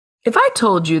If I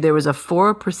told you there was a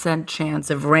 4% chance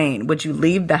of rain, would you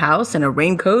leave the house in a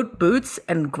raincoat, boots,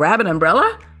 and grab an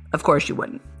umbrella? Of course you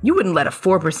wouldn't. You wouldn't let a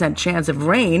 4% chance of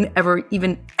rain ever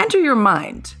even enter your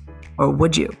mind. Or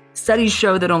would you? Studies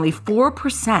show that only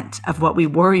 4% of what we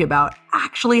worry about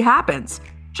actually happens.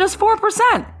 Just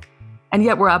 4%. And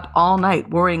yet we're up all night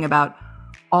worrying about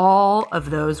all of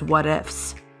those what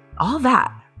ifs. All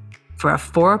that for a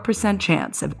 4%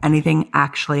 chance of anything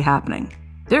actually happening.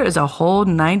 There is a whole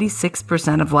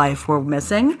 96% of life we're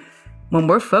missing when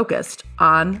we're focused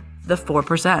on the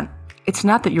 4%. It's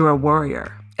not that you're a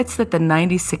worrier. It's that the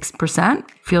 96%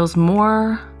 feels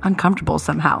more uncomfortable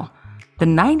somehow. The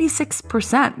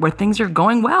 96% where things are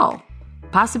going well.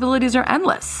 Possibilities are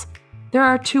endless. There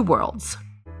are two worlds.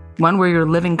 One where you're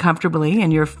living comfortably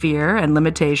in your fear and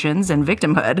limitations and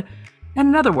victimhood, and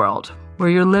another world where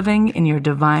you're living in your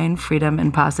divine freedom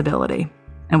and possibility.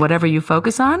 And whatever you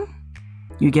focus on,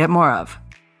 you get more of.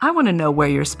 I want to know where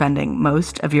you're spending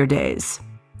most of your days.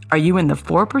 Are you in the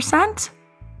 4%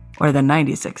 or the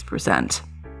 96%?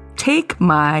 Take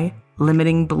my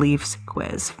limiting beliefs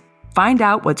quiz. Find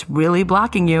out what's really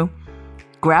blocking you.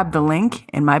 Grab the link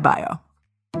in my bio.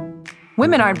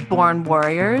 Women aren't born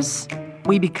warriors.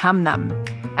 We become them.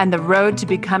 And the road to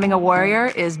becoming a warrior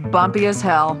is bumpy as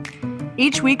hell.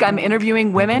 Each week, I'm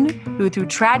interviewing women who, through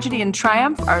tragedy and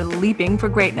triumph, are leaping for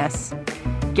greatness.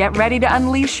 Get ready to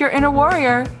unleash your inner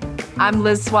warrior. I'm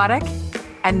Liz Swadek,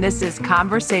 and this is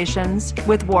Conversations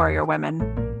with Warrior Women.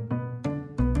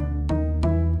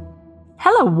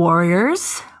 Hello,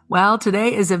 warriors. Well,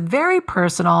 today is a very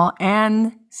personal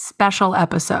and special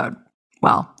episode.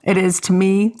 Well, it is to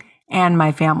me and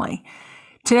my family.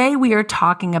 Today, we are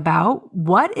talking about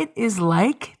what it is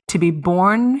like to be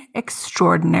born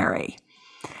extraordinary.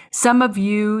 Some of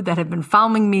you that have been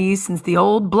following me since the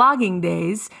old blogging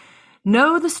days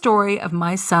know the story of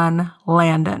my son,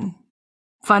 Landon.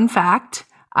 Fun fact,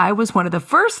 I was one of the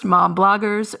first mom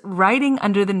bloggers writing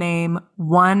under the name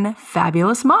One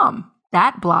Fabulous Mom.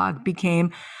 That blog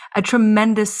became a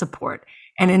tremendous support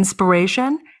and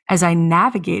inspiration as I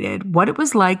navigated what it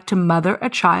was like to mother a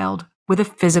child with a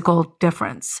physical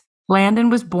difference.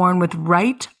 Landon was born with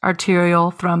right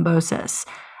arterial thrombosis,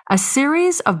 a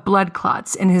series of blood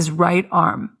clots in his right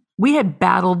arm. We had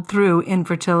battled through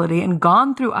infertility and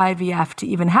gone through IVF to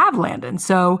even have Landon,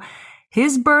 so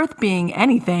his birth being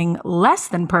anything less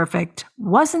than perfect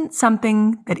wasn't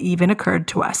something that even occurred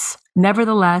to us.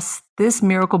 Nevertheless, this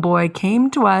miracle boy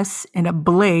came to us in a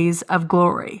blaze of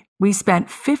glory. We spent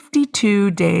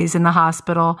 52 days in the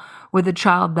hospital with a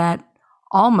child that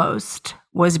almost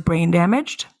was brain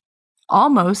damaged,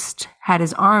 almost had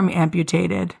his arm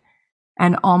amputated,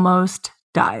 and almost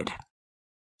died.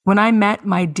 When I met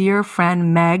my dear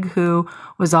friend Meg, who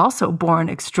was also born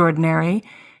extraordinary,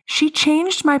 she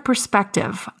changed my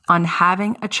perspective on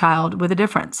having a child with a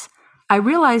difference. I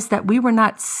realized that we were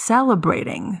not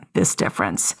celebrating this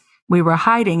difference. We were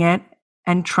hiding it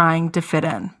and trying to fit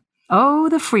in. Oh,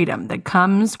 the freedom that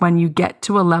comes when you get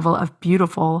to a level of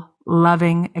beautiful,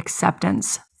 loving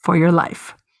acceptance for your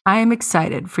life. I am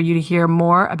excited for you to hear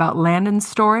more about Landon's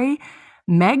story,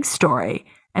 Meg's story,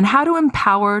 and how to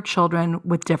empower children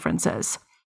with differences.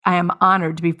 I am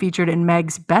honored to be featured in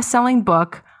Meg's best-selling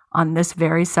book on this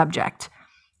very subject.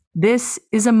 This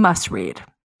is a must-read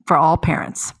for all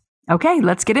parents. Okay,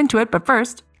 let's get into it, but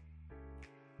first,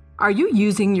 are you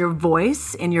using your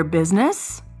voice in your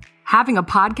business? Having a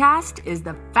podcast is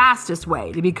the fastest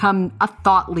way to become a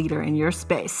thought leader in your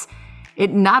space.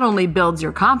 It not only builds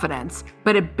your confidence,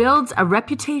 but it builds a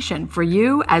reputation for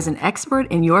you as an expert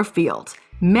in your field.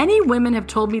 Many women have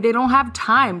told me they don't have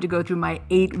time to go through my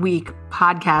 8-week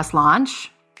podcast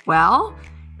launch. Well,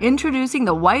 introducing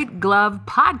the White Glove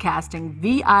Podcasting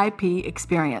VIP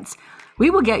experience. We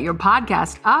will get your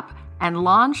podcast up and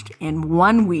launched in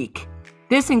 1 week.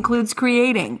 This includes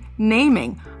creating,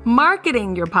 naming,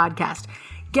 marketing your podcast,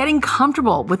 getting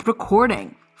comfortable with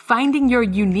recording, finding your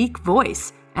unique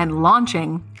voice, and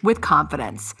launching with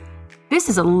confidence. This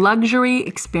is a luxury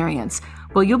experience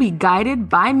where you'll be guided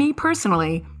by me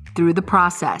personally through the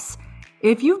process.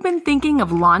 If you've been thinking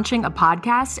of launching a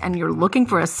podcast and you're looking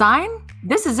for a sign,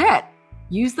 this is it.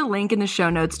 Use the link in the show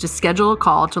notes to schedule a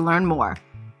call to learn more.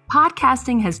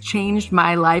 Podcasting has changed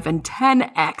my life and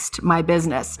 10x'd my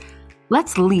business.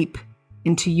 Let's leap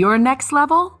into your next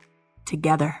level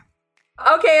together.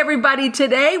 Okay, everybody,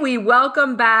 today we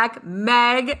welcome back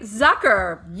Meg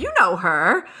Zucker. You know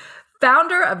her.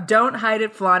 Founder of Don't Hide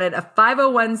It, Flaunt It, a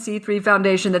 501c3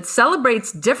 foundation that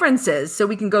celebrates differences so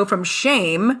we can go from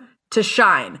shame to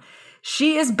shine.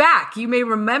 She is back. You may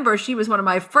remember she was one of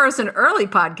my first and early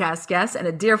podcast guests and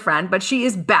a dear friend, but she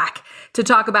is back to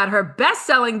talk about her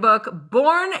best-selling book,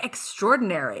 Born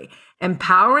Extraordinary: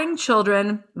 Empowering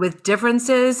Children with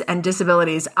Differences and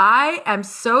Disabilities. I am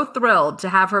so thrilled to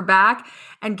have her back.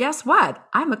 And guess what?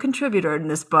 I'm a contributor in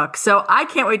this book, so I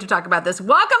can't wait to talk about this.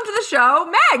 Welcome to the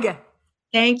show, Meg.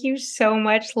 Thank you so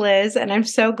much, Liz. And I'm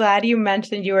so glad you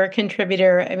mentioned you were a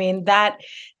contributor. I mean, that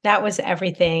was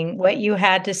everything. What you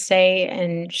had to say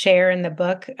and share in the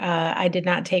book, I did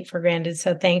not take for granted.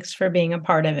 So thanks for being a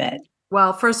part of it.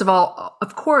 Well, first of all,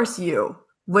 of course you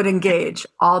would engage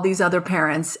all these other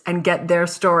parents and get their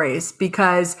stories,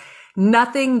 because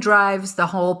nothing drives the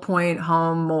whole point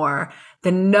home more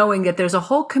than knowing that there's a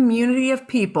whole community of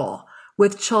people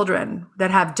with children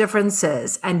that have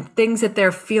differences and things that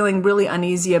they're feeling really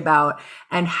uneasy about.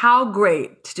 And how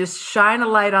great to just shine a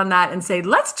light on that and say,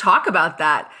 let's talk about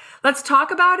that. Let's talk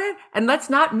about it, and let's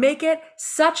not make it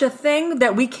such a thing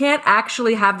that we can't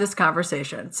actually have this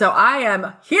conversation. So I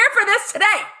am here for this today.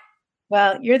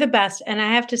 Well, you're the best. And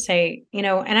I have to say,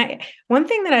 one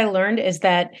thing that I learned is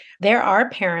that there are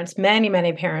parents, many,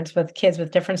 many parents with kids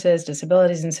with differences,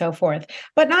 disabilities, and so forth,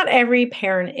 but not every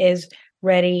parent is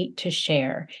ready to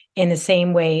share in the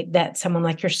same way that someone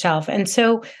like yourself. And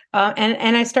so,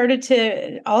 and I started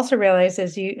to also realize,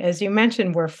 as you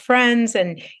mentioned, we're friends,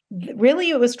 and really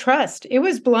it was trust. It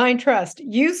was blind trust.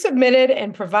 You submitted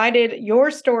and provided your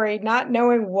story, not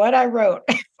knowing what I wrote.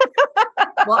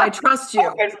 Well, I trust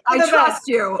you. I trust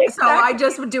you. Exactly. So I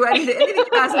just would do anything you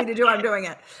ask me to do, I'm doing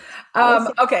it.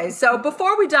 Okay, so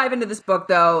before we dive into this book,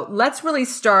 though, let's really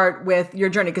start with your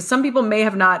journey, because some people may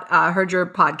have not heard your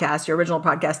podcast, your original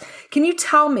podcast. Can you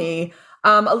tell me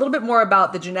a little bit more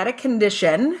about the genetic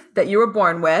condition that you were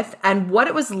born with and what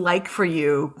it was like for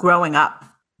you growing up?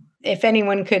 If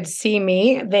anyone could see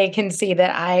me, they can see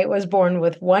that I was born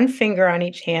with one finger on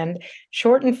each hand,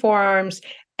 shortened forearms,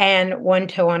 and one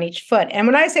toe on each foot. And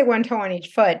when I say one toe on each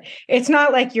foot, it's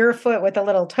not like your foot with a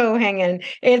little toe hanging.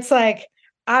 It's like,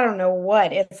 I don't know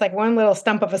what. It's like one little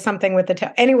stump of a something with the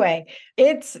toe. Anyway,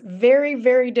 it's very,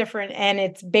 very different. And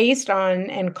it's based on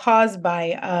and caused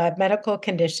by a medical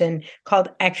condition called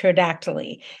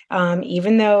ectrodactyly.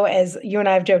 Even though, as you and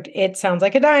I have joked, it sounds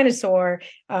like a dinosaur.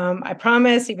 I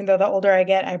promise, even though the older I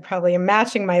get, I probably am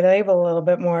matching my label a little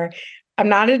bit more. I'm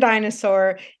not a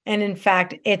dinosaur. And in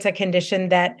fact, it's a condition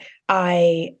that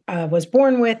I was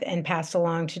born with and passed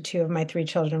along to two of my three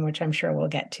children, which I'm sure we'll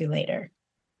get to later.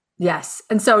 Yes.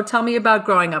 And so tell me about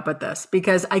growing up with this,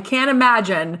 because I can't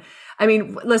imagine. I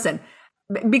mean, listen,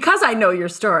 because I know your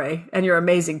story and your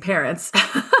amazing parents,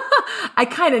 I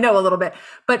kind of know a little bit,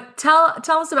 but tell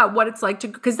us about what it's like to,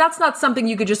 because that's not something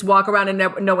you could just walk around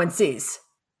and no one sees.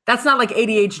 That's not like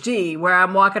ADHD, where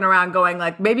I'm walking around going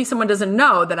like, maybe someone doesn't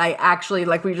know that I actually,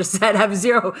 like we just said, have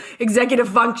zero executive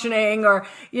functioning, or,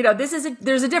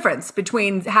 there's a difference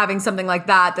between having something like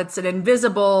that, that's an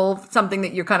invisible, something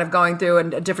that you're kind of going through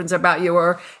and a difference about you,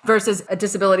 or versus a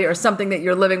disability or something that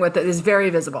you're living with that is very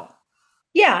visible.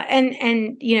 Yeah.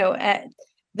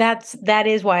 That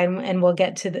is why, and we'll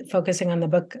get to focusing on the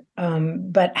book,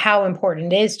 but how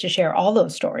important it is to share all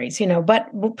those stories, but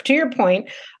to your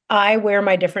point, I wear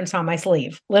my difference on my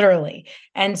sleeve, literally.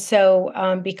 And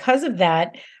so because of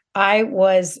that, I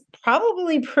was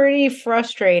probably pretty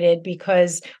frustrated,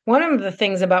 because one of the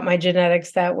things about my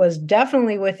genetics that was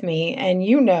definitely with me, and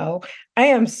I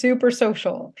am super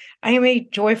social. I am a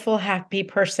joyful, happy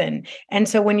person. And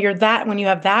so when you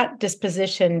have that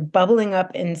disposition bubbling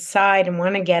up inside and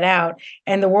want to get out,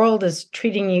 and the world is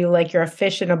treating you like you're a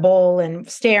fish in a bowl and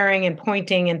staring and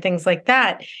pointing and things like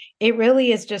that, it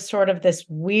really is just sort of this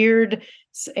weird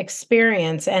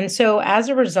experience. And so as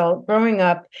a result, growing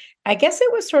up, I guess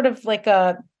it was sort of like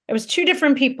it was two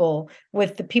different people,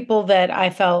 with the people that I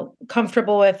felt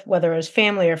comfortable with, whether it was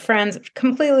family or friends,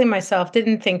 completely myself,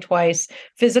 didn't think twice.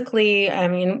 Physically, I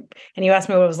mean, and you asked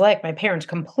me what it was like, my parents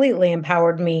completely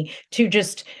empowered me to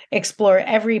just explore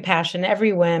every passion,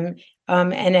 every whim,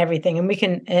 and everything.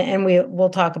 And we'll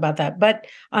talk about that. But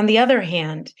on the other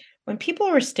hand, when people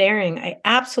were staring, I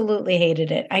absolutely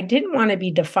hated it. I didn't want to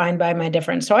be defined by my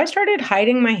difference. So I started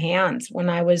hiding my hands when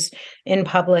I was in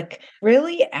public,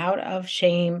 really out of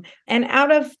shame and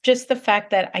out of just the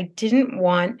fact that I didn't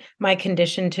want my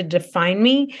condition to define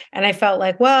me. And I felt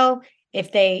like, well,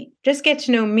 if they just get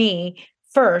to know me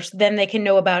first, then they can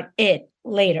know about it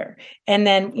later. And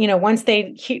then, once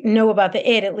they know about the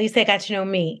it, at least they got to know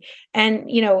me. And,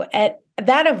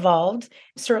 that evolved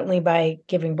certainly by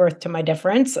giving birth to my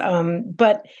difference.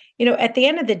 But, at the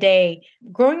end of the day,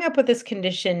 growing up with this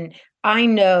condition, I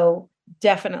know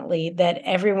definitely that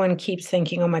everyone keeps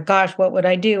thinking, oh my gosh, what would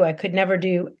I do? I could never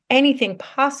do anything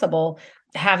possible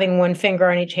having one finger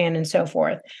on each hand and so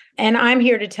forth. And I'm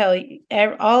here to tell you,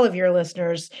 all of your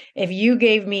listeners, if you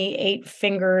gave me 8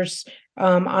 fingers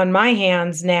on my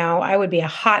hands now, I would be a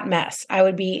hot mess.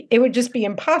 It would just be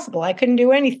impossible. I couldn't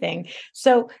do anything.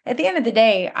 So at the end of the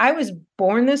day, I was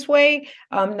born this way.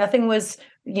 Nothing was,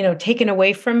 taken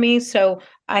away from me. So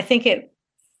I think it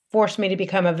forced me to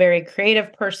become a very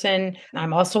creative person.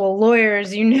 I'm also a lawyer,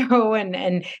 as you know,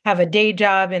 and have a day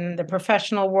job in the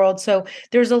professional world. So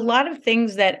there's a lot of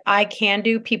things that I can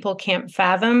do, people can't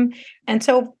fathom. And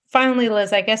so finally,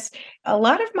 Liz, I guess a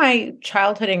lot of my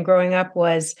childhood and growing up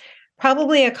was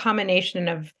probably a combination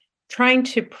of trying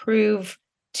to prove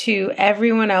to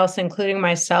everyone else, including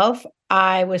myself,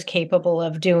 I was capable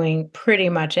of doing pretty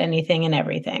much anything and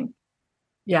everything.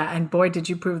 Yeah, and boy, did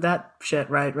you prove that shit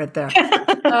right there.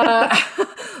 Uh,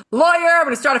 lawyer, I'm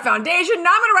going to start a foundation.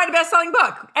 Now I'm going to write a best-selling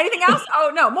book. Anything else?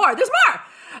 Oh, no, more. There's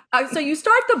more. So you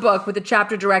start the book with a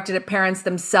chapter directed at parents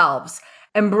themselves,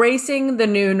 embracing the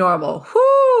new normal.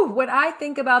 Whew, when I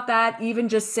think about that, even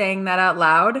just saying that out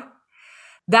loud,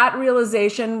 that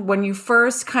realization when you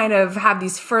first kind of have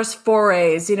these first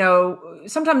forays,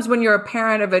 sometimes when you're a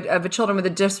parent of a children with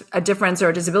a difference or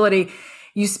a disability,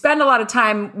 you spend a lot of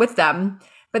time with them.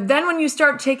 But then when you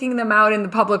start taking them out in the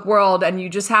public world and you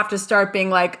just have to start being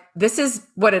like, this is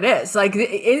what it is. Like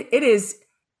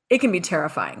it can be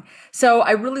terrifying. So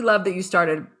I really love that you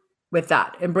started with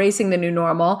that, embracing the new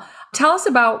normal. Tell us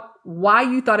about why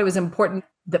you thought it was important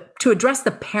to address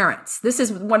the parents. This is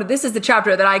the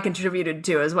chapter that I contributed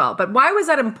to as well. But why was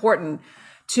that important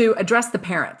to address the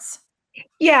parents?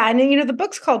 Yeah. And the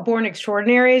book's called Born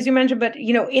Extraordinary, as you mentioned, but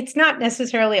it's not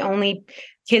necessarily only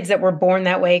kids that were born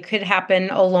that way. It could happen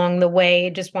along the way.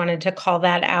 Just wanted to call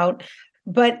that out.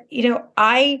 But,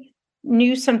 I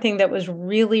knew something that was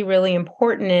really, really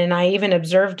important. And I even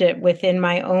observed it within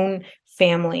my own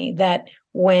family that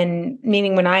when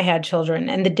I had children,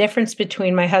 and the difference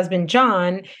between my husband,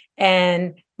 John,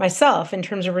 and myself in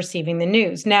terms of receiving the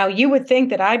news. Now, you would think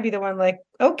that I'd be the one like,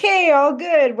 okay, all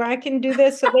good, where I can do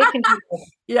this so they can do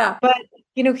this. Yeah. But,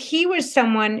 he was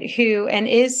someone who, and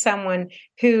is someone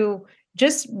who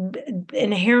just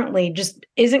inherently just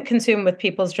isn't consumed with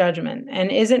people's judgment and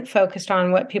isn't focused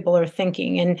on what people are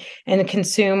thinking and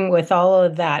consumed with all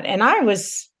of that. And I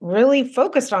was really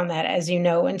focused on that, as you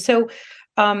know. And so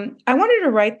I wanted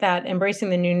to write that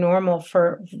embracing the new normal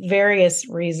for various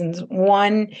reasons.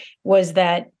 One was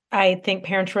that I think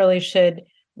parents really should,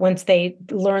 once they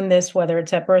learn this, whether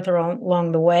it's at birth or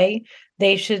along the way,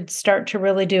 they should start to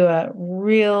really do a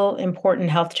real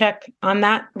important health check on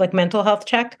that, like mental health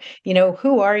check.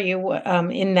 Who are you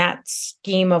in that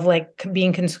scheme of like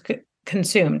being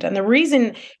consumed? And the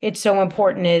reason it's so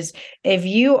important is if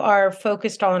you are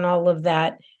focused on all of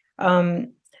that,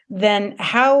 then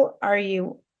how are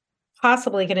you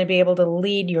possibly going to be able to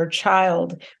lead your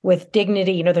child with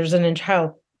dignity? There's an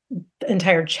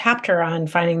entire chapter on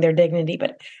finding their dignity,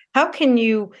 but how can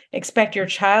you expect your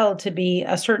child to be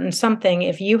a certain something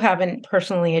if you haven't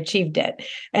personally achieved it?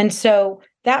 And so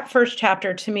that first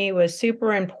chapter to me was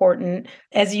super important,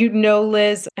 as you know,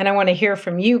 Liz, and I want to hear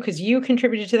from you because you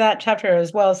contributed to that chapter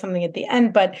as well as something at the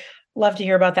end, but love to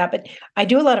hear about that. But I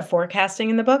do a lot of forecasting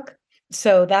in the book.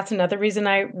 So that's another reason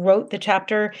I wrote the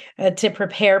chapter to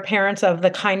prepare parents of the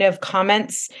kind of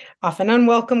comments, often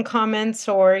unwelcome comments,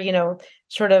 or,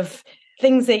 sort of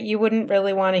things that you wouldn't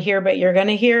really want to hear, but you're going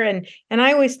to hear. And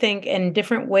I always think in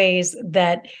different ways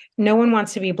that no one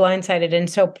wants to be blindsided. And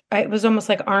so it was almost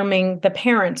like arming the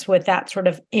parents with that sort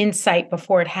of insight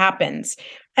before it happens.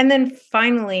 And then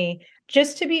finally,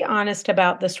 just to be honest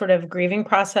about the sort of grieving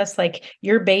process, like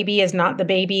your baby is not the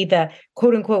baby, the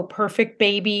quote unquote perfect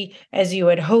baby as you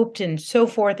had hoped and so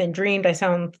forth and dreamed. I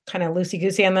sound kind of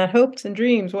loosey-goosey on that. Hopes and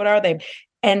dreams, what are they?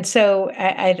 And so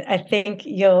I think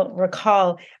you'll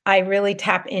recall, I really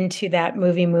tap into that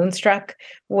movie Moonstruck,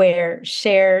 where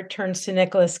Cher turns to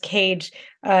Nicolas Cage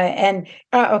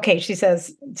she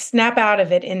says, snap out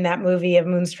of it in that movie of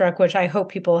Moonstruck, which I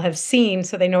hope people have seen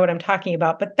so they know what I'm talking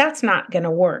about, but that's not going to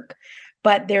work.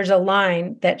 But there's a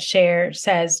line that Cher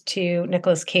says to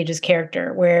Nicolas Cage's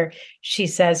character where she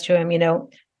says to him,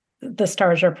 the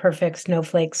stars are perfect,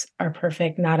 snowflakes are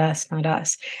perfect, not us, not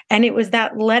us. And it was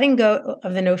that letting go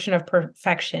of the notion of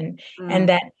perfection and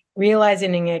that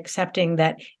realizing and accepting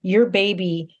that your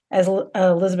baby, as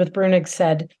Elizabeth Brunig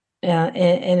said in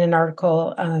an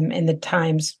article in the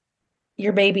Times,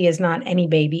 your baby is not any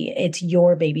baby. It's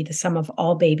your baby, the sum of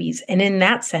all babies. And in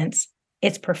that sense,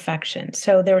 it's perfection.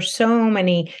 So there's so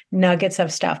many nuggets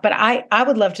of stuff. But I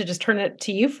would love to just turn it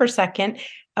to you for a second.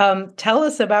 Tell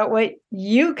us about what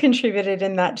you contributed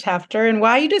in that chapter and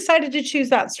why you decided to choose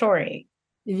that story.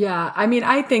 Yeah. I mean,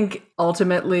 I think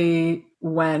ultimately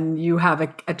when you have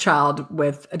a child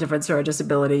with a difference or a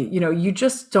disability, you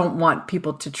just don't want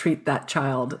people to treat that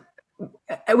child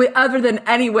other than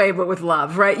any way, but with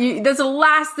love, right? That's the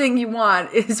last thing you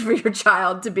want is for your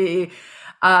child to be,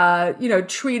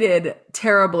 treated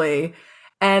terribly.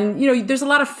 And, there's a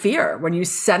lot of fear when you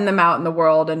send them out in the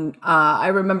world. And I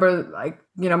remember I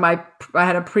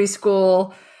had a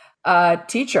preschool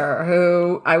teacher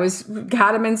who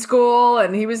had him in school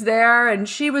and he was there and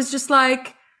she was just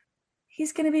like,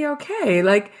 he's going to be okay.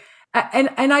 Like,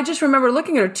 and I just remember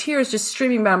looking at her, tears just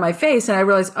streaming down my face. And I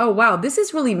realized, oh, wow, this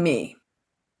is really me.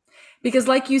 Because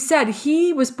like you said,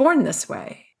 he was born this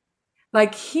way.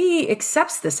 Like he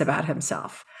accepts this about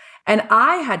himself. And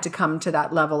I had to come to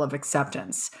that level of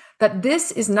acceptance that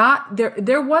this is not there.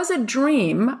 There was a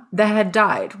dream that had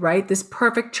died, right? This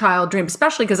perfect child dream,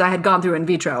 especially because I had gone through in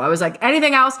vitro. I was like,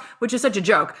 anything else, which is such a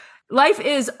joke. Life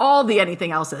is all the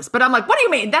anything else's. But I'm like, what do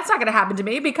you mean? That's not going to happen to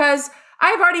me because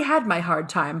I've already had my hard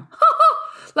time.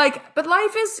 But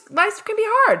life can be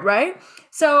hard, right?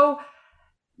 So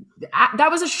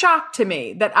that was a shock to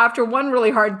me that after one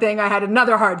really hard thing, I had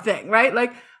another hard thing, right?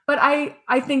 But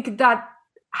I think that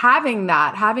having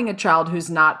a child who's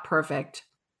not perfect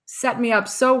set me up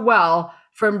so well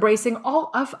for embracing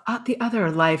all of the other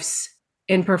life's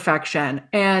imperfection.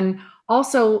 And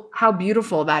also how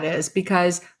beautiful that is,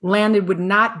 because Landon would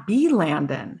not be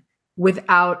Landon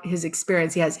without his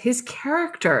experience. His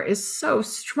character is so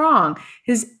strong.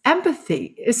 His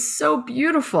empathy is so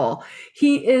beautiful.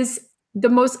 He is the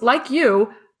most, like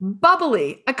you,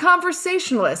 bubbly, a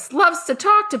conversationalist, loves to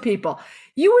talk to people.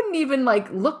 You wouldn't even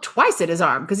look twice at his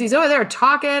arm because he's over there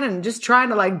talking and just trying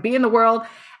to be in the world.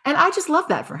 And I just love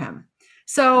that for him.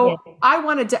 So yeah. I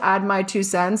wanted to add my 2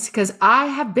 cents because I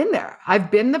have been there. I've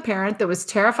been the parent that was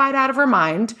terrified out of her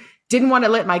mind, didn't want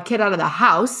to let my kid out of the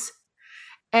house.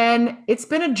 And it's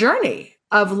been a journey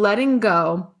of letting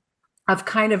go, of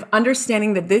kind of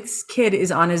understanding that this kid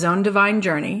is on his own divine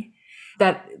journey,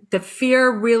 that the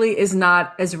fear really is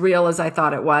not as real as I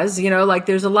thought it was.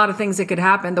 There's a lot of things that could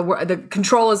happen. The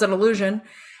control is an illusion.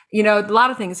 A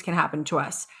lot of things can happen to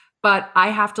us, but I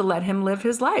have to let him live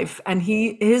his life. And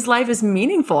his life is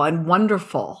meaningful and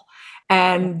wonderful.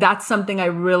 And that's something I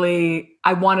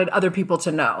wanted other people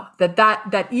to know,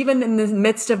 that even in the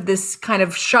midst of this kind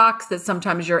of shocks that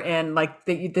sometimes you're in,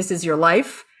 this is your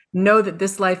life, know that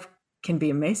this life can be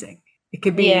amazing. It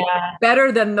could be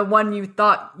better than the one you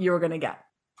thought you were going to get.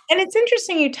 And it's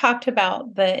interesting you talked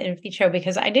about the in vitro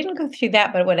because I didn't go through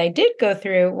that, but what I did go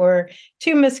through were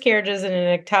 2 miscarriages and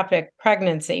an ectopic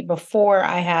pregnancy before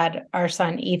I had our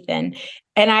son, Ethan.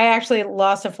 And I actually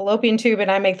lost a fallopian tube, and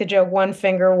I make the joke, 1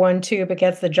 finger, 1 tube, it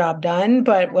gets the job done,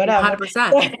 but whatever.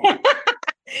 100%.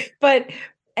 But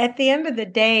at the end of the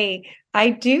day, I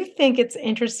do think it's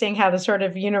interesting how the sort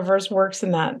of universe works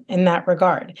in that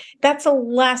regard. That's the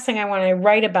last thing I want to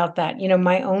write about that,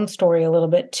 my own story a little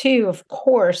bit too, of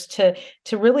course, to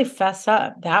really fess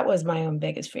up. That was my own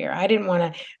biggest fear. I didn't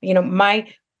want to,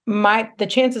 the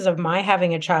chances of my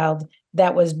having a child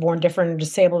that was born different or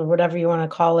disabled or whatever you want to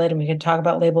call it, and we can talk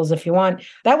about labels if you want,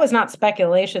 that was not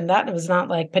speculation. That was not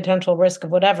potential risk of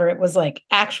whatever. It was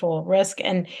actual risk.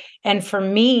 And for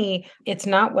me, it's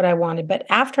not what I wanted. But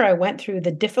after I went through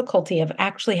the difficulty of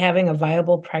actually having a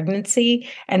viable pregnancy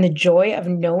and the joy of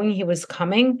knowing he was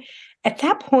coming, at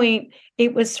that point,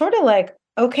 it was sort of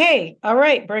okay, all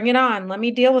right, bring it on. Let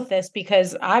me deal with this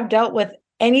because I've dealt with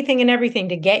anything and everything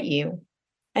to get you.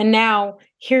 And now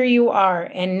here you are.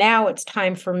 And now it's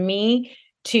time for me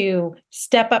to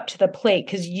step up to the plate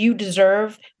because you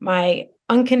deserve my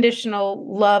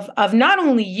unconditional love of not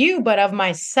only you, but of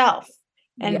myself.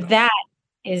 And that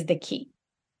is the key.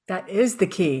 That is the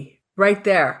key right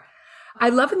there. I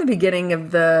love in the beginning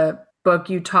of the book,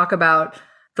 you talk about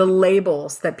the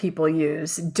labels that people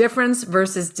use, difference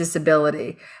versus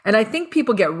disability. And I think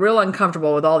people get real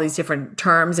uncomfortable with all these different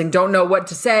terms and don't know what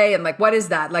to say. And what is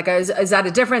that? Is that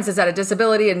a difference? Is that a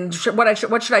disability? And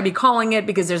what should I be calling it?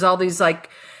 Because there's all these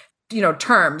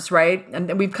terms, right?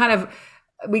 And we've kind of,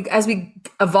 as we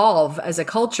evolve as a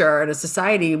culture and a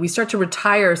society, we start to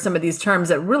retire some of these terms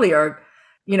that really are,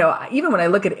 even when I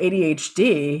look at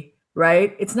ADHD,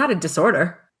 right? It's not a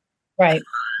disorder. Right.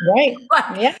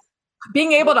 Yeah.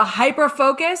 Being able to hyper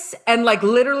focus and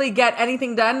literally get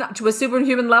anything done to a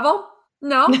superhuman level.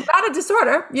 No, not a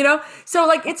disorder, So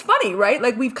it's funny,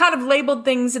 right? We've kind of labeled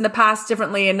things in the past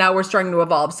differently and now we're starting to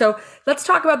evolve. So let's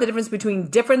talk about the difference between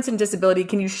difference and disability.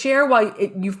 Can you share why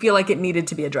you feel like it needed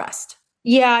to be addressed?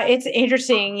 Yeah, it's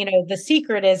interesting. The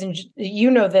secret is, and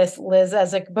you know this, Liz,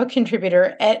 as a book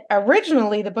contributor,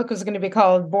 originally the book was going to be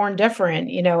called Born Different.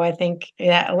 I think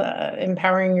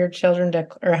empowering your children to,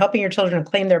 or helping your children to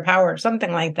claim their power,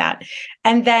 something like that.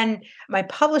 And then my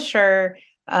publisher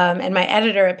and my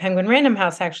editor at Penguin Random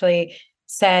House actually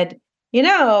said, you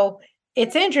know,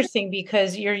 it's interesting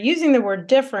because you're using the word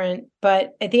different,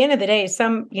 but at the end of the day,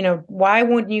 why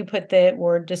wouldn't you put the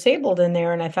word disabled in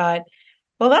there? And I thought,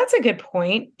 well, that's a good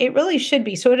point. It really should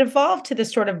be. So it evolved to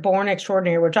this sort of born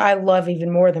extraordinary, which I love even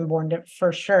more than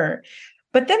for sure.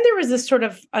 But then there was this sort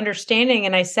of understanding,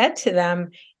 and I said to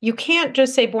them, you can't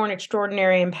just say born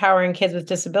extraordinary, empowering kids with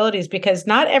disabilities, because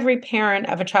not every parent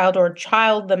of a child or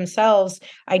child themselves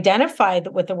identify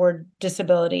with the word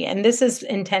disability. And this is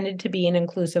intended to be an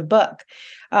inclusive book.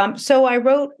 So I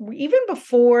wrote, even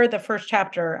before the first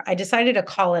chapter, I decided to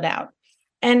call it out.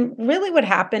 And really what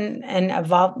happened and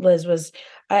evolved, Liz, was,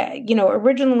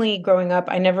 originally growing up,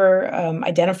 I never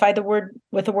identified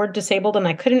with the word disabled, and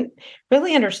I couldn't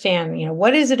really understand,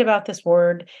 what is it about this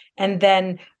word? And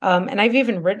then, and I've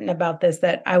even written about this,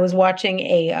 that I was watching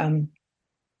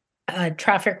a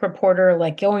traffic reporter,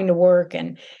 like, going to work,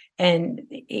 and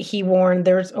he warned,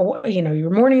 your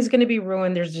morning is going to be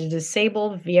ruined. There's a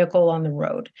disabled vehicle on the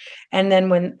road. And then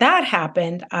when that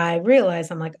happened, I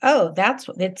realized, I'm like, oh,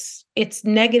 it's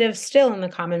negative still in the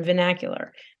common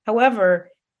vernacular. However,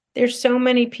 there's so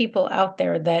many people out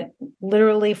there that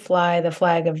literally fly the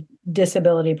flag of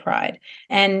disability pride,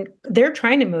 and they're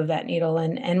trying to move that needle,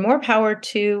 and more power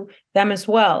to them as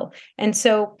well. And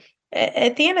so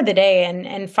at the end of the day,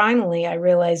 and finally, I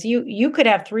realized you could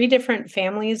have three different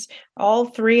families. All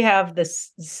three have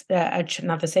this,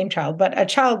 not the same child, but a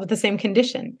child with the same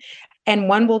condition. And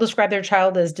one will describe their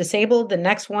child as disabled, the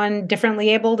next one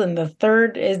differently abled, and the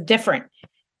third is different.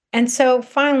 And so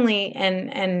finally,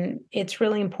 and it's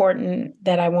really important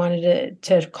that I wanted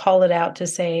to call it out, to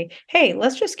say, hey,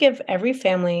 let's just give every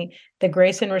family the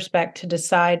grace and respect to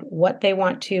decide what they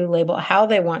want to label, how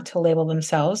they want to label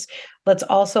themselves. Let's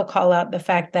also call out the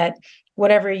fact that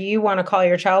whatever you want to call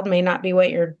your child may not be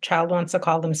what your child wants to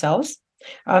call themselves,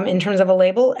 in terms of a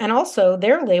label. And also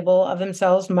their label of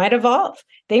themselves might evolve.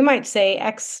 They might say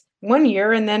X one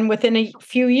year, and then within a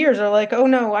few years are like, oh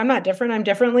no, I'm not different, I'm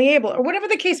differently able, or whatever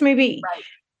the case may be. Right.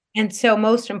 And so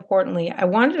most importantly, I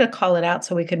wanted to call it out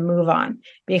so we could move on,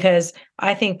 because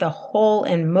I think the whole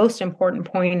and most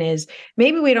important point is,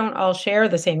 maybe we don't all share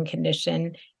the same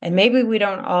condition, and maybe we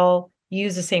don't all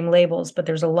use the same labels, but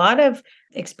there's a lot of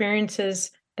experiences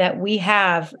that we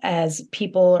have as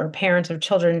people or parents of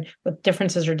children with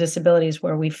differences or disabilities,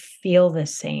 where we feel the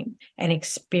same and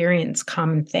experience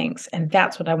common things. And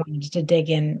that's what I wanted to dig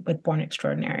in with Born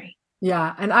Extraordinary.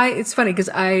 Yeah. And it's funny because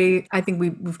I think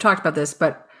we've talked about this,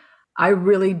 but I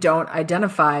really don't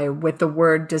identify with the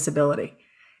word disability,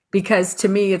 because to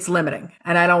me it's limiting,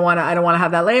 and I don't want to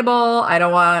have that label. I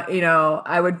don't want,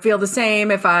 I would feel the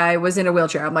same if I was in a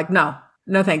wheelchair. I'm like, no,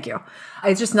 thank you.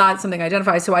 It's just not something I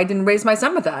identify. So I didn't raise my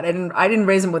son with that. I didn't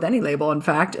raise him with any label, in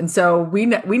fact. And so we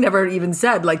never even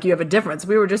said, like, you have a difference.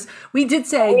 We did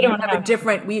say you have a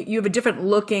different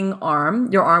looking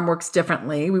arm. Your arm works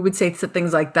differently. We would say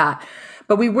things like that,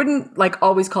 but we wouldn't, like,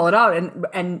 always call it out.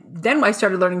 And then I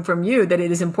started learning from you that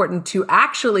it is important to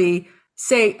actually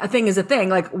say a thing is a thing.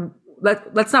 Like,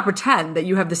 let's not pretend that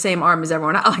you have the same arm as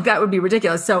everyone else. Like, that would be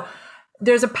ridiculous. So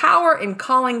there's a power in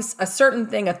calling a certain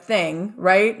thing a thing,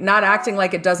 right? Not acting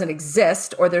like it doesn't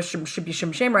exist, or there should be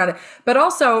some shame around it, but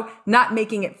also not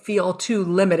making it feel too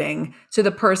limiting to the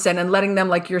person, and letting them,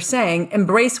 like you're saying,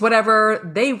 embrace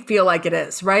whatever they feel like it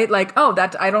is, right? Like, oh,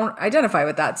 that I don't identify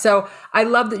with that. So I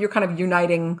love that you're kind of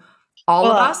uniting all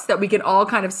of us, that we can all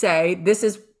kind of say, this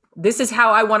is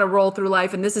how I want to roll through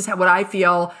life, and this is what I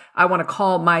feel I want to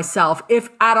call myself, if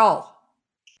at all.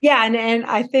 Yeah, and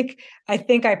I think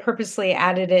I purposely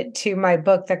added it to my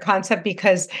book, the concept,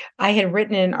 because I had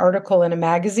written an article in a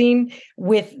magazine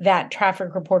with that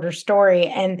traffic reporter story,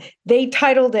 and they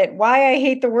titled it "Why I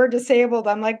Hate the Word Disabled."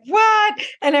 I'm like, what?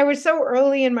 And I was so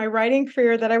early in my writing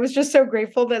career that I was just so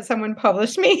grateful that someone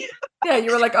published me. Yeah,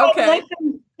 you were like, okay.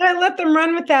 I let them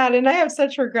run with that, and I have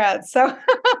such regrets. So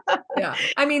yeah,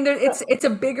 I mean, it's a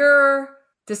bigger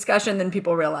discussion than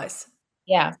people realize.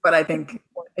 Yeah. What I think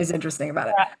is interesting about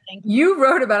it. You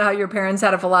wrote about how your parents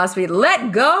had a philosophy,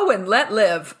 let go and let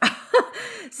live.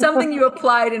 Something you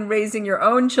applied in raising your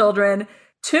own children.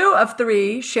 2 of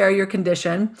 3 share your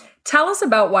condition. Tell us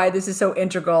about why this is so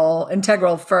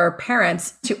integral for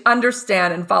parents to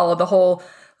understand and follow the whole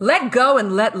let go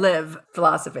and let live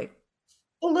philosophy.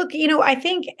 Well, look, I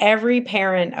think every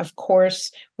parent, of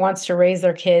course, wants to raise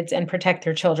their kids and protect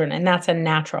their children, and that's a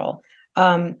natural.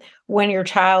 When your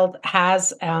child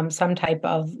has some type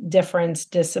of difference,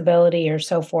 disability, or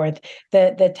so forth,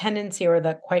 the tendency, or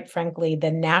the quite frankly,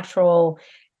 the natural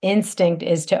instinct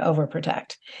is to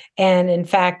overprotect. And in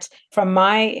fact, from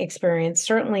my experience,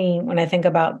 certainly when I think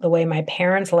about the way my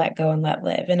parents let go and let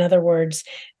live, in other words,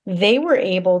 they were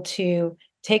able to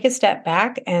take a step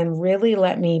back and really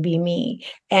let me be me.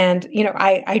 And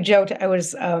I joked, I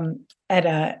was at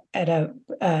a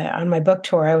on my book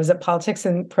tour, I was at Politics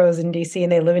and Prose in DC,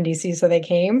 and they live in DC, so they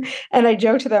came. And I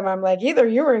joked to them, I'm like, either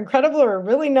you were incredible or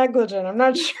really negligent. I'm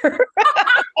not sure.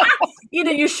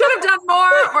 Either you should have done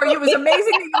more, or it was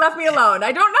amazing that you left me alone.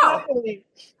 I don't know.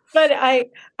 But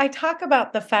I talk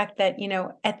about the fact that,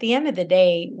 at the end of the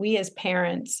day, we as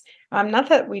parents, not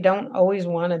that we don't always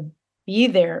want to be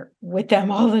there with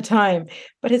them all the time,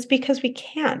 but it's because we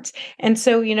can't. And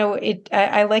so,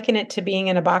 I liken it to being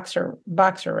in a boxer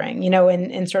ring,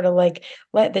 and sort of like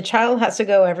let the child has to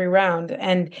go every round,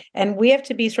 and we have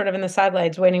to be sort of in the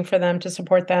sidelines waiting for them to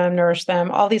support them, nourish them,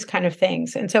 all these kind of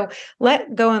things. And so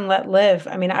let go and let live.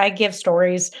 I mean, I give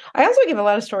stories. I also give a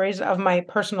lot of stories of my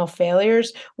personal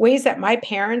failures, ways that my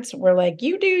parents were like,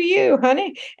 you do you,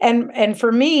 honey. And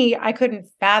for me, I couldn't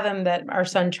fathom that our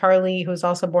son Charlie, who's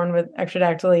also born with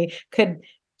extradactyly, could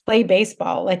play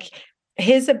baseball. Like,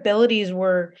 his abilities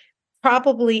were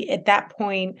probably at that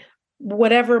point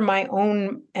whatever my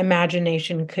own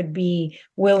imagination could be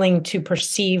willing to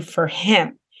perceive for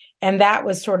him. And that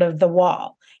was sort of the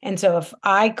wall. And so if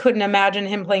I couldn't imagine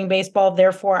him playing baseball,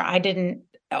 therefore I didn't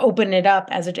open it up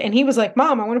and he was like,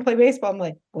 Mom, I want to play baseball. I'm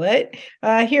like, what?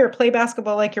 Here, play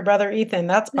basketball like your brother Ethan.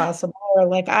 That's possible. Or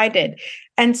like I did.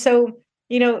 And so,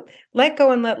 let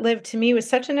go and let live to me was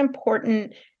such an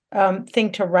important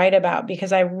thing to write about,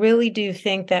 because I really do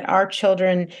think that our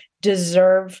children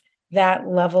deserve that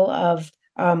level of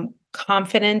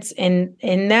confidence in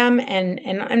them.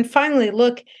 And finally,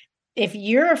 look, if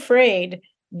you're afraid,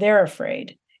 they're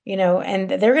afraid. And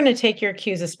they're going to take your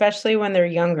cues, especially when they're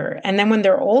younger. And then when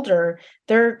they're older,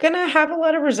 they're going to have a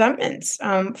lot of resentments,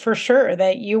 for sure,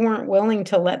 that you weren't willing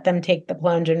to let them take the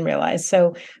plunge and realize.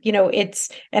 So,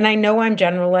 and I know I'm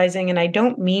generalizing and I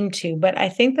don't mean to, but I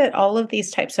think that all of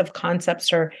these types of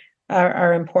concepts are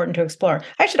important to explore.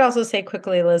 I should also say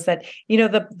quickly, Liz, that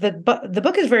the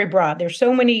book is very broad. There's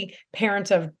so many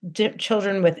parents of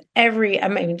children with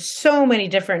so many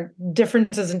different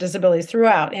differences and disabilities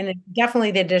throughout, and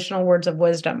definitely the additional words of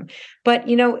wisdom. But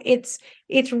it's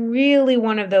really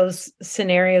one of those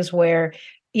scenarios where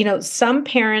some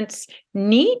parents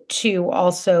need to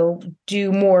also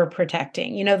do more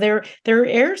protecting. There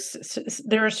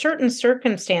are certain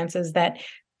circumstances that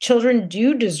children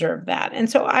do deserve that. And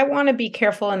so I want to be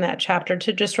careful in that chapter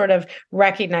to just sort of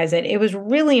recognize it. It was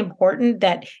really important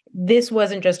that this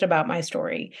wasn't just about my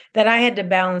story, that I had to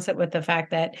balance it with the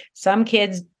fact that some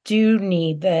kids do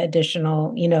need the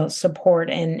additional,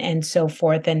 support and so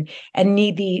forth, and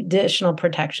need the additional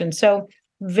protection. So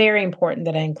very important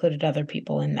that I included other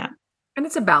people in that. And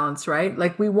it's a balance, right?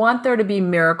 Like, we want there to be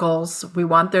miracles. We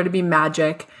want there to be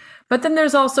magic. But then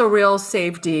there's also real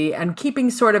safety and keeping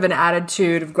sort of an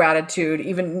attitude of gratitude,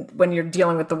 even when you're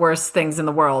dealing with the worst things in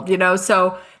the world,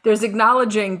 So there's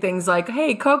acknowledging things like,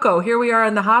 hey, Coco, here we are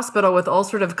in the hospital with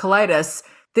ulcerative colitis.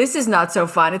 This is not so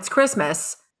fun. It's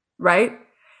Christmas, right?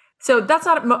 So that's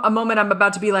not a moment I'm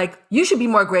about to be like, you should be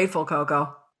more grateful,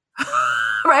 Coco,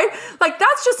 right? Like,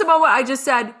 that's just a moment I just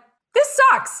said, this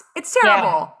sucks. It's terrible.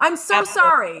 Yeah, I'm so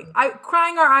absolutely sorry.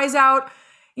 Crying our eyes out.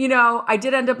 I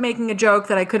did end up making a joke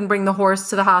that I couldn't bring the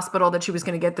horse to the hospital that she was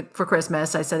going to get for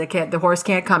Christmas. I said, the horse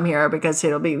can't come here because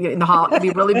it'll be in the hall. It'll be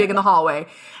really big in the hallway.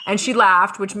 And she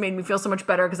laughed, which made me feel so much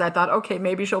better, because I thought, okay,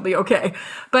 maybe she'll be okay.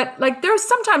 But like, there's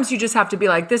sometimes you just have to be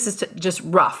like, this is just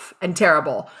rough and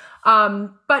terrible.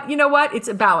 But you know what? It's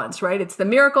a balance, right? It's the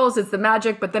miracles, it's the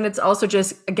magic, but then it's also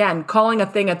just, again, calling a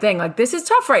thing. Like, this is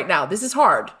tough right now. This is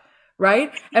hard,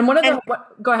 right? And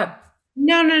go ahead.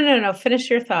 No. Finish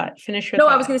your thought. No,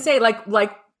 I was going to say,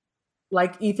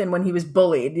 like Ethan, when he was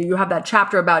bullied, you have that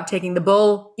chapter about taking the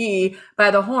bull by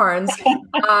the horns,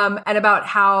 and about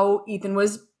how Ethan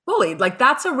was bullied. Like,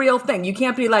 that's a real thing. You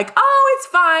can't be like, oh, it's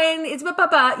fine. It's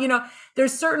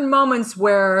there's certain moments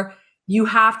where you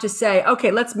have to say,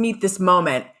 okay, let's meet this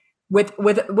moment with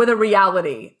a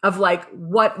reality of like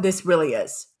what this really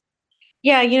is.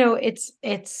 Yeah.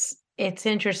 It's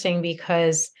interesting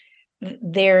because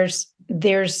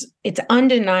it's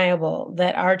undeniable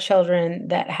that our children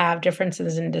that have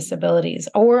differences and disabilities,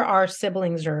 or our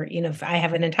siblings, or, I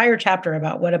have an entire chapter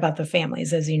about what about the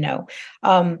families, as you know.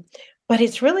 But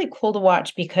it's really cool to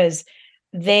watch, because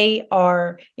they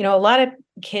are, a lot of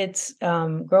kids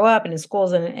grow up in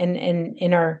schools and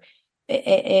in our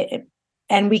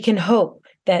and we can hope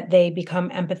that they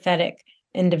become empathetic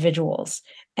individuals.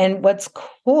 And what's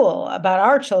cool about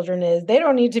our children is they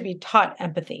don't need to be taught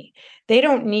empathy. They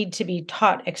don't need to be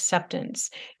taught acceptance,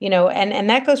 and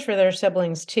that goes for their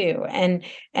siblings too.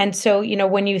 And so,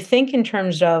 when you think in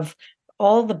terms of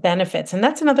all the benefits, and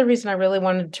that's another reason I really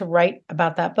wanted to write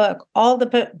about that book, all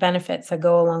the benefits that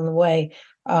go along the way,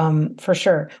 for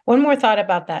sure. One more thought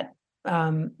about that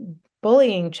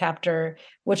bullying chapter,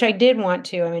 which I did want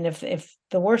to. I mean, if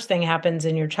the worst thing happens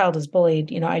and your child is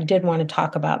bullied, I did want to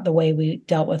talk about the way we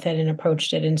dealt with it and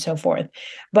approached it and so forth.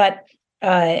 But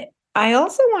I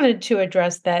also wanted to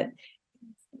address that,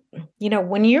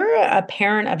 when you're a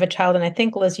parent of a child, and I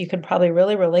think, Liz, you could probably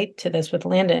really relate to this with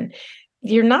Landon,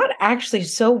 you're not actually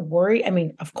so worried. I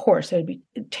mean, of course, it would be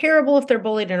terrible if they're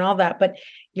bullied and all that, but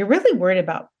you're really worried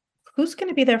about who's going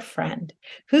to be their friend,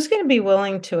 who's going to be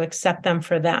willing to accept them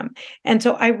for them. And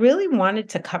so I really wanted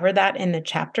to cover that in the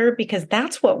chapter because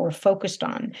that's what we're focused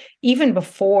on even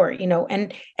before,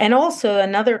 and also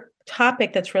another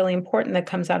topic that's really important that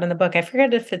comes out in the book. I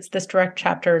forget if it's this direct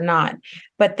chapter or not,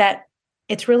 but that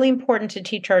it's really important to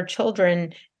teach our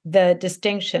children the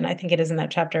distinction, I think it is in that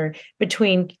chapter,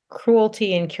 between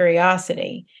cruelty and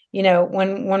curiosity.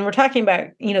 When we're talking about,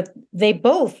 they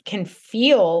both can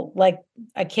feel like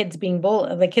a kid's being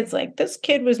bullied. The kid's like, this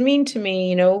kid was mean to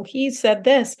me, he said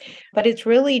this, but it's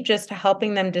really just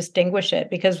helping them distinguish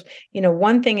it because,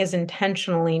 one thing is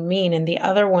intentionally mean and the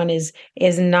other one is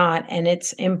not. And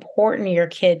it's important your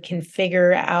kid can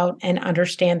figure out and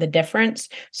understand the difference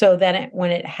so that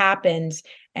when it happens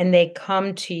and they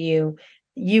come to you,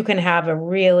 you can have a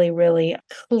really, really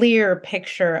clear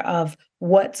picture of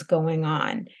what's going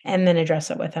on and then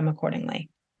address it with them accordingly.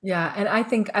 Yeah. And I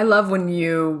think I love when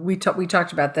we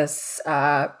talked about this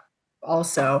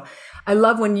also. I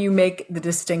love when you make the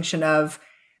distinction of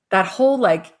that whole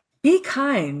be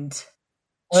kind,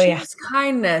 choose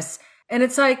kindness. And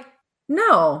it's like,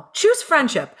 no, choose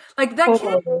friendship. Like that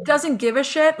kid doesn't give a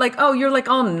shit. Like, oh, you're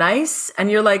all nice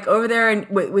and you're over there and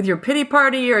with your pity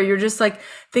party, or you're just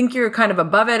think you're kind of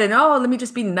above it. And let me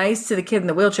just be nice to the kid in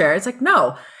the wheelchair. It's like,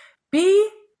 no, be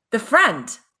the friend,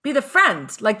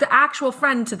 like the actual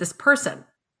friend to this person.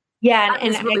 Yeah.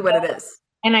 And it's really what it is.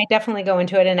 And I definitely go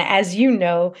into it. And as you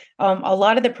know, a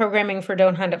lot of the programming for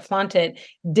Don't Hunt It, Flaunt It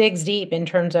digs deep in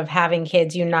terms of having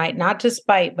kids unite, not to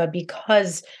spite, but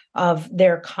because of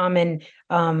their common,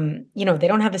 they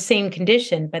don't have the same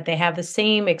condition, but they have the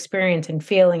same experience and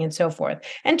feeling and so forth.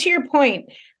 And to your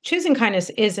point, choosing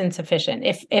kindness is insufficient.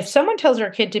 If someone tells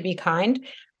their kid to be kind,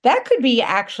 that could be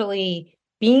actually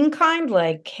being kind,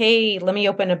 like, hey, let me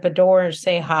open up a door and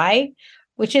say hi,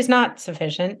 which is not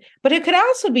sufficient, but it could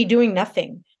also be doing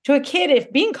nothing. To a kid,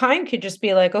 if being kind could just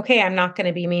be like, okay, I'm not going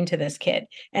to be mean to this kid.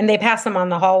 And they pass them on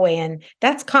the hallway and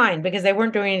that's kind because they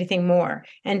weren't doing anything more.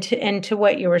 And to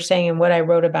what you were saying and what I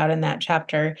wrote about in that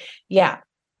chapter, yeah,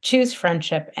 choose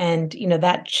friendship. And,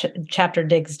 that chapter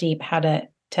digs deep how to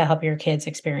help your kids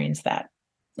experience that.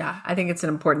 Yeah, I think it's an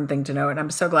important thing to know. And I'm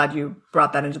so glad you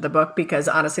brought that into the book because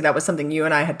honestly, that was something you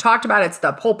and I had talked about. It's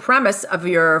the whole premise of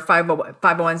your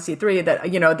 501c3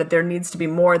 that, that there needs to be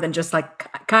more than just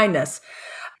kindness.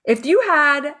 If you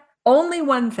had only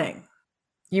one thing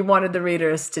you wanted the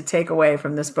readers to take away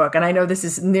from this book, and I know this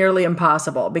is nearly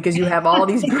impossible because you have all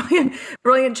these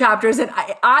brilliant chapters, and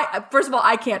I first of all,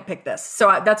 I can't pick this.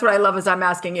 So that's what I love is I'm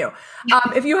asking you.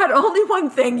 If you had only one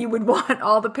thing you would want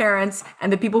all the parents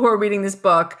and the people who are reading this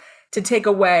book to take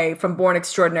away from Born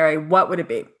Extraordinary, what would it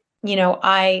be?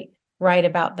 I write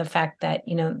about the fact that,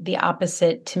 the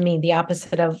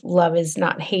opposite of love is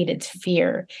not hate, it's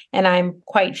fear. And I'm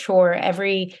quite sure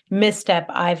every misstep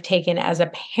I've taken as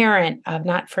a parent of,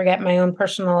 not forget my own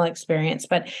personal experience,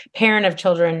 but parent of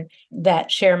children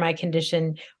that share my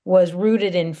condition, was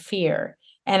rooted in fear.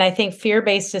 And I think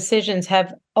fear-based decisions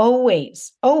have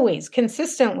always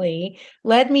consistently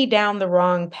led me down the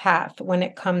wrong path when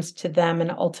it comes to them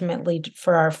and ultimately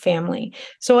for our family.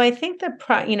 So I think that,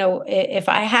 if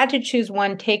I had to choose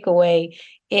one takeaway,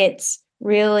 it's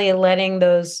really letting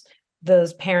those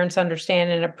parents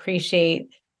understand and appreciate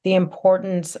the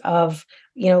importance of,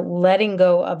 letting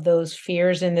go of those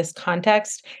fears in this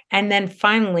context. And then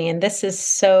finally, and this is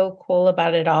so cool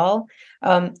about it all,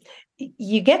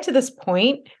 you get to this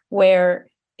point where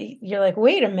you're like,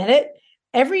 wait a minute,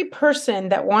 every person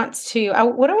that wants to,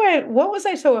 what was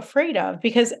I so afraid of?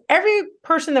 Because every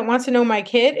person that wants to know my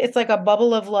kid, it's like a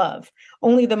bubble of love.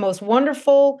 Only the most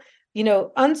wonderful,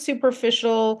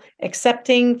 unsuperficial,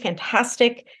 accepting,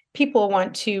 fantastic people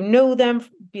want to know them,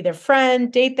 be their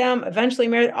friend, date them, eventually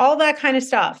marry, all that kind of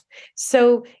stuff.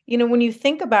 So, when you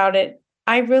think about it,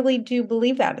 I really do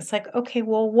believe that. It's like, okay,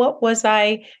 well, what was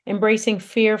I embracing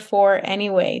fear for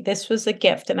anyway? This was a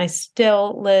gift. And I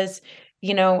still, Liz,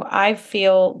 I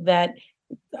feel that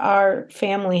our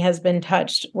family has been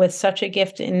touched with such a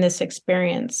gift in this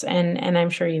experience. And I'm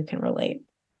sure you can relate.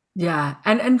 Yeah.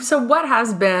 And so what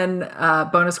has been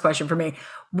bonus question for me?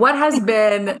 What has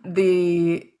been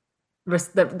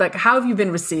like how have you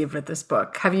been received with this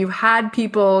book? Have you had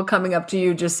people coming up to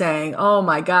you just saying, "Oh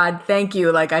my God, thank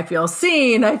you. Like I feel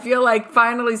seen. I feel like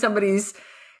finally somebody's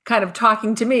kind of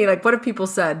talking to me." Like what have people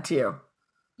said to you?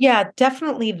 Yeah,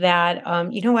 definitely that.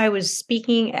 I was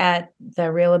speaking at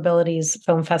the Real Abilities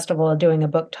Film Festival doing a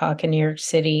book talk in New York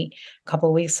City a couple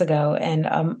of weeks ago, and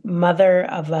a mother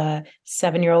of a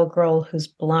 7-year-old girl who's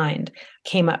blind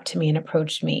came up to me and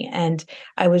approached me. And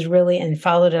I was really, and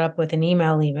followed it up with an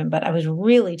email even, but I was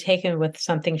really taken with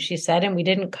something she said. And we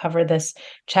didn't cover this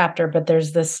chapter, but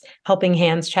there's this Helping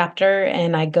Hands chapter,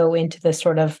 and I go into this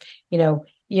sort of,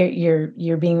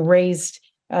 you're being raised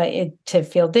to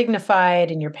feel dignified,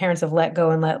 and your parents have let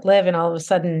go and let live, and all of a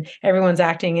sudden everyone's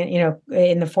acting,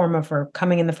 in the form of, or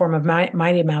coming in the form of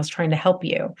Mighty Mouse trying to help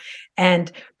you. And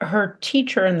her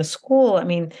teacher in the school, I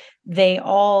mean,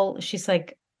 she's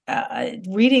like,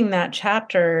 reading that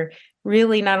chapter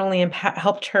really not only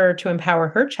helped her to empower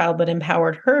her child, but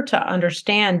empowered her to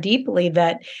understand deeply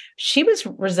that she was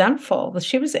resentful, that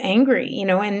she was angry,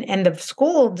 and the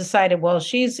school decided, well,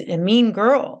 she's a mean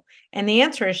girl. And the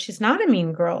answer is she's not a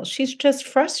mean girl. She's just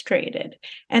frustrated.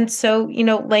 And so,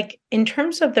 like in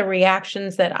terms of the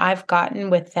reactions that I've gotten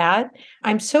with that,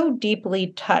 I'm so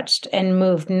deeply touched and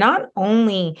moved, not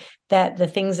only that the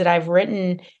things that I've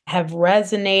written have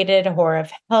resonated or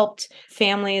have helped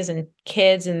families and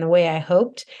kids in the way I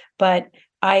hoped, but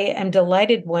I am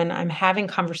delighted when I'm having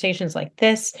conversations like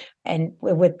this and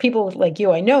with people like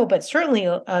you I know, but certainly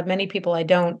many people I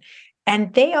don't.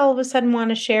 And they all of a sudden want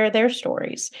to share their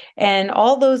stories. And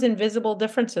all those invisible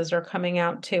differences are coming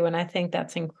out too. And I think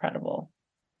that's incredible.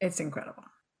 It's incredible.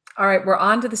 All right, we're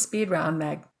on to the speed round,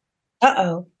 Meg.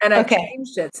 Uh-oh. And I've Okay.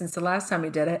 changed it since the last time we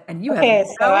did it, and you have Okay.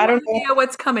 So I no don't know. idea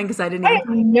what's coming because I didn't I even.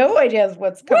 have no idea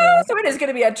what's Woo! coming. So it is going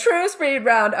to be a true speed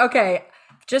round. Okay,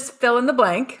 just fill in the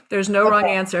blank. There's no wrong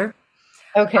Okay. answer.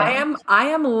 I Okay. am I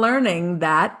am learning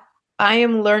that. I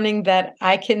am learning that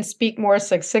I can speak more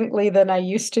succinctly than I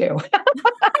used to.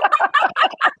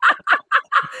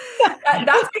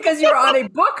 That's because you're on a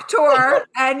book tour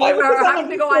and I you was are on a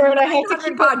having to book go tour on and I had to 900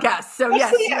 keep it. podcasts. So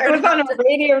yes, Actually, you're I going was to on have a to.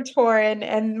 radio tour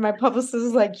and my publicist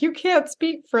was like, you can't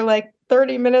speak for like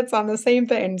 30 minutes on the same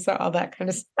thing. So all that kind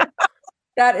of stuff.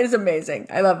 That is amazing.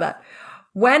 I love that.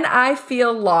 When I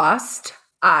feel lost,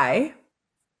 I.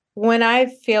 When I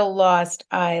feel lost,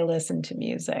 I listen to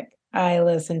music. I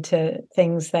listen to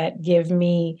things that give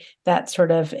me that sort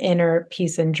of inner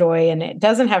peace and joy. And it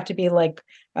doesn't have to be like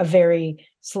a very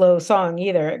slow song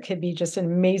either. It could be just an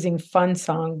amazing fun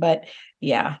song. But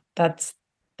yeah, that's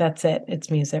it. It's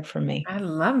music for me. I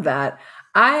love that.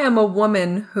 I am a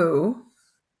woman who.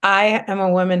 I am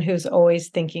a woman who's always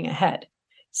thinking ahead.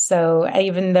 So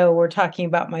even though we're talking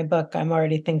about my book, I'm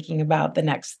already thinking about the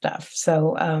next stuff.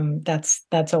 So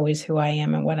that's always who I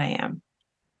am and what I am.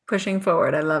 Pushing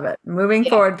forward. I love it. Moving Yeah.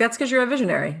 forward. That's because you're a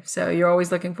visionary. So you're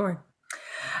always looking forward.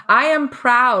 I am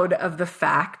proud of the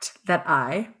fact that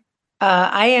I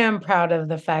am proud of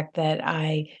the fact that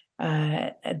I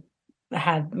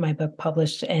had my book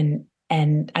published,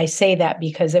 and I say that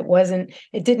because it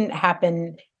didn't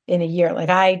happen in a year. Like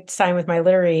I signed with my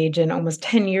literary agent almost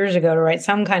 10 years ago to write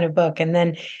some kind of book, and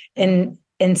then and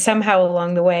somehow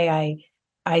along the way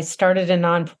I started a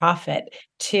nonprofit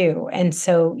too. And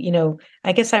so,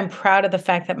 I guess I'm proud of the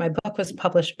fact that my book was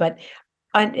published, but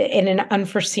in an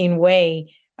unforeseen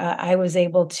way, I was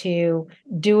able to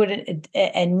do it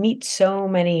and meet so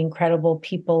many incredible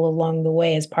people along the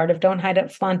way as part of Don't Hide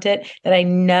It, Flaunt It that I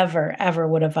never, ever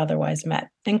would have otherwise met,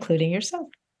 including yourself.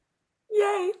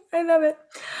 yay, I love it.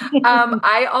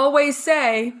 I always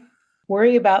say,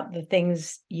 Worry about the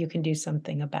things you can do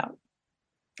something about.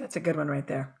 that's a good one right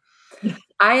there.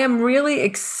 I am really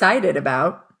excited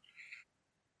about.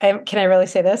 Can I really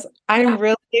say this? Yeah, I'm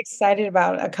really excited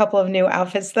about a couple of new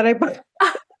outfits that I bought.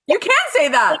 you can say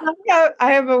that.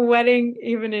 I have a wedding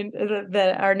even in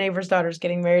our neighbor's daughter's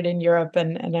getting married in Europe,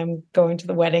 and I'm going to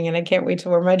the wedding and I can't wait to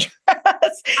wear my dress.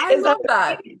 I love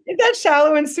that. Is that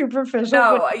shallow and superficial?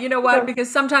 No, But you know what? know, Because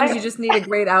sometimes I, you just need a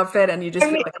great outfit and you just I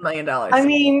feel mean, like $1 million.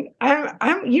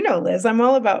 I'm Liz, I'm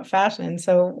all about fashion.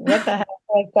 So what the heck?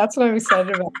 Like that's what I'm excited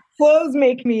about. Clothes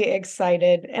make me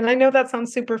excited. And I know that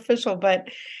sounds superficial, but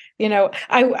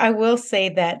I will say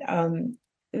that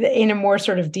in a more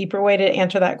sort of deeper way to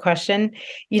answer that question,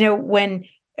 when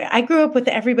I grew up with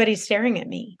everybody staring at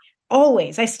me.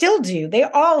 Always. I still do. They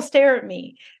all stare at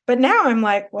me. But now I'm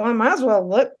like, well, I might as well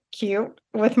look cute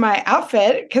with my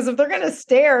outfit, because if they're going to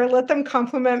stare, let them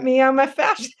compliment me on my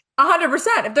fashion.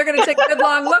 100%. If they're going to take a good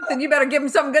long look, then you better give them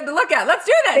something good to look at. Let's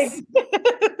do this.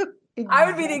 Exactly. I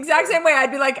would be the exact same way.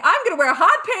 I'd be like, I'm going to wear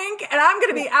hot pink and I'm going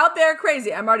to be out there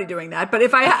crazy. I'm already doing that. But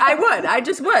if I would.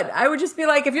 I would just be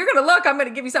like, if you're going to look, I'm going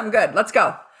to give you something good. Let's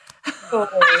go.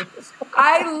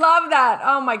 I love that.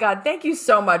 Oh my God. Thank you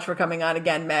so much for coming on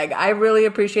again, Meg. I really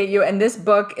appreciate you. And this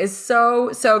book is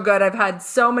so, so good. I've had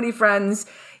so many friends,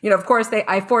 of course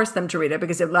I forced them to read it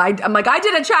because I'm like, I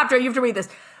did a chapter. You have to read this.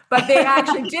 But they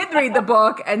actually did read the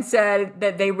book and said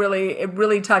that it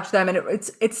really touched them. And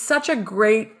it's such a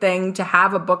great thing to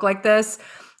have a book like this,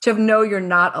 to know you're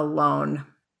not alone.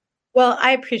 Well,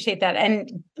 I appreciate that.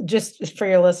 And just for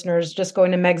your listeners, just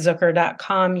going to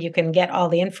megzucker.com, you can get all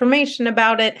the information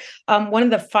about it. One of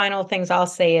the final things I'll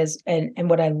say is, and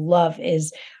what I love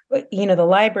is, the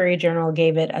Library Journal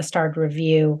gave it a starred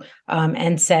review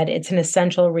and said it's an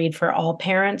essential read for all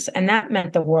parents. And that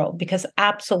meant the world, because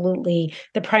absolutely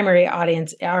the primary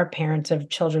audience are parents of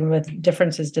children with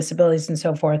differences, disabilities, and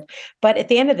so forth. But at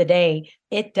the end of the day,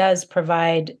 it does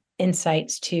provide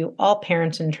insights to all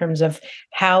parents in terms of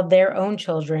how their own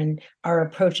children are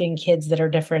approaching kids that are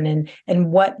different, and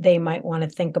what they might want to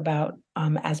think about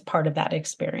as part of that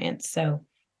experience. So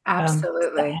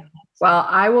absolutely. Well,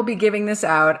 I will be giving this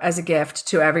out as a gift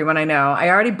to everyone I know. I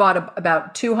already bought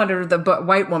about 200 of the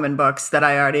white woman books that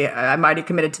I'm already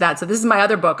committed to that. So this is my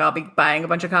other book. I'll be buying a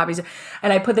bunch of copies,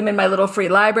 and I put them in my little free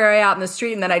library out in the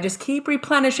street. And then I just keep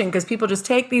replenishing, because people just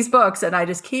take these books and I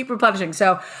just keep replenishing.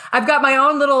 So I've got my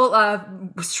own little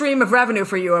stream of revenue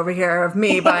for you over here of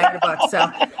me buying your books.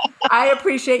 So I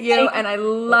appreciate you and I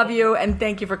love you. And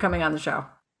thank you for coming on the show.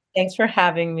 Thanks for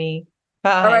having me.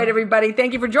 Bye. All right, everybody.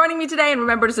 Thank you for joining me today. And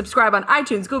remember to subscribe on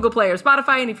iTunes, Google Play, or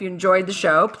Spotify. And if you enjoyed the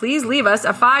show, please leave us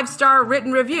a 5-star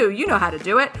written review. You know how to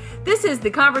do it. This is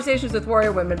the Conversations with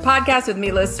Warrior Women podcast with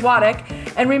me, Liz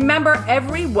Swadek. And remember,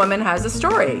 every woman has a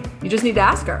story. You just need to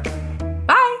ask her.